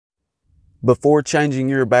Before changing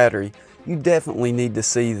your battery, you definitely need to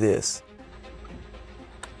see this.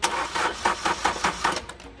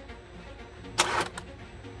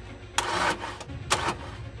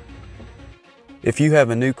 If you have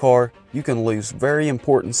a new car, you can lose very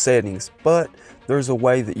important settings, but there's a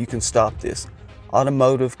way that you can stop this.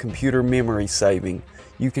 Automotive computer memory saving.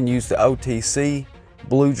 You can use the OTC,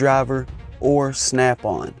 Blue Driver, or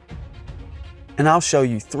Snap-on. And I'll show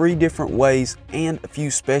you 3 different ways and a few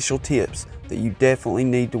special tips that you definitely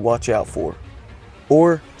need to watch out for.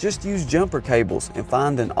 Or just use jumper cables and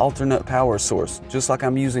find an alternate power source, just like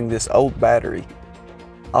I'm using this old battery.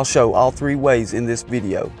 I'll show all 3 ways in this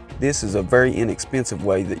video. This is a very inexpensive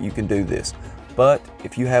way that you can do this, but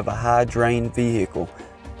if you have a high drain vehicle,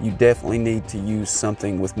 you definitely need to use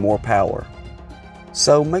something with more power.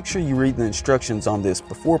 So make sure you read the instructions on this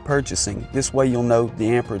before purchasing. This way you'll know the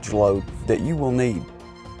amperage load that you will need.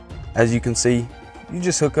 As you can see, you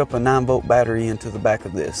just hook up a 9-volt battery into the back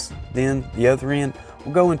of this. Then the other end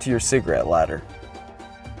will go into your cigarette lighter.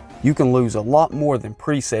 You can lose a lot more than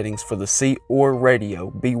presettings for the seat or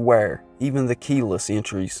radio, beware, even the keyless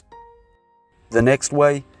entries. The next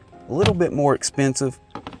way, a little bit more expensive,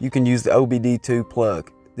 you can use the OBD2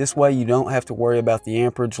 plug. This way you don't have to worry about the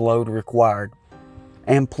amperage load required.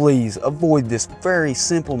 And please avoid this very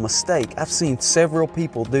simple mistake. I've seen several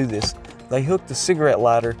people do this. They hook the cigarette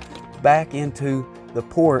lighter back into the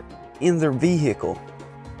port in their vehicle.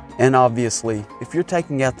 And obviously, if you're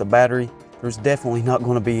taking out the battery, there's definitely not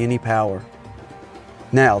going to be any power.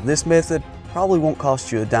 Now, this method probably won't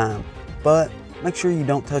cost you a dime, but make sure you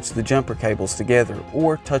don't touch the jumper cables together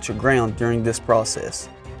or touch a ground during this process.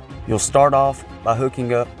 You'll start off by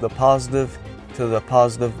hooking up the positive to the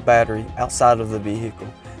positive battery outside of the vehicle,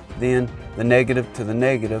 then the negative to the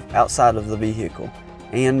negative outside of the vehicle,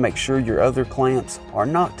 and make sure your other clamps are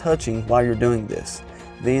not touching while you're doing this.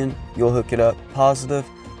 Then you'll hook it up positive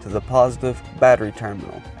to the positive battery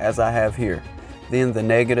terminal, as I have here, then the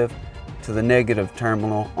negative to the negative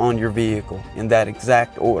terminal on your vehicle in that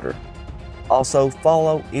exact order. Also,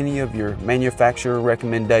 follow any of your manufacturer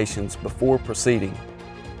recommendations before proceeding.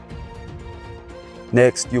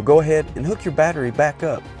 Next, you'll go ahead and hook your battery back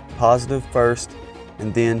up, positive first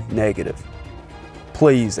and then negative.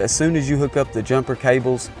 Please, as soon as you hook up the jumper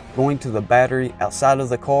cables going to the battery outside of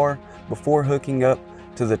the car, before hooking up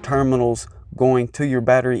to the terminals going to your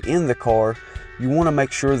battery in the car, you want to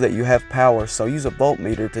make sure that you have power, so use a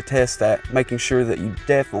voltmeter to test that, making sure that you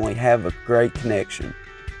definitely have a great connection.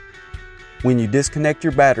 When you disconnect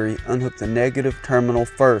your battery, unhook the negative terminal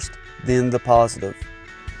first, then the positive.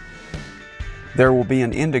 There will be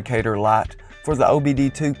an indicator light for the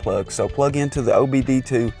OBD2 plug, so plug into the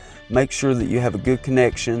OBD2, make sure that you have a good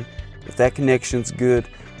connection. If that connection's good,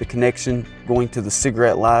 the connection going to the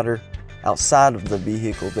cigarette lighter outside of the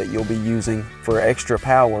vehicle that you'll be using for extra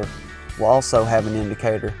power will also have an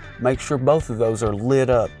indicator. Make sure both of those are lit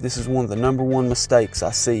up. This is one of the #1 mistakes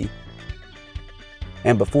I see.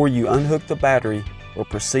 And before you unhook the battery or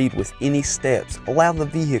proceed with any steps, allow the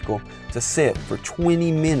vehicle to sit for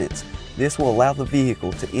 20 minutes. This will allow the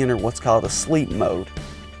vehicle to enter what's called a sleep mode.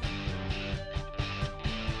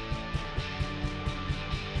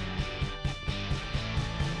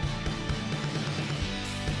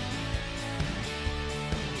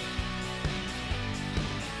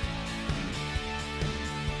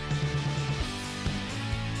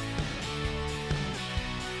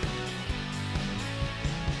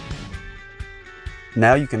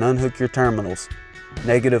 Now you can unhook your terminals,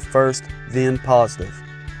 negative first, then positive.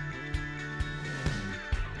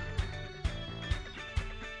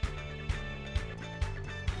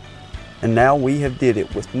 And now we have did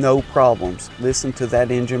it with no problems. Listen to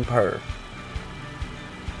that engine purr.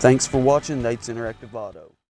 Thanks for watching Nate's Interactive Auto.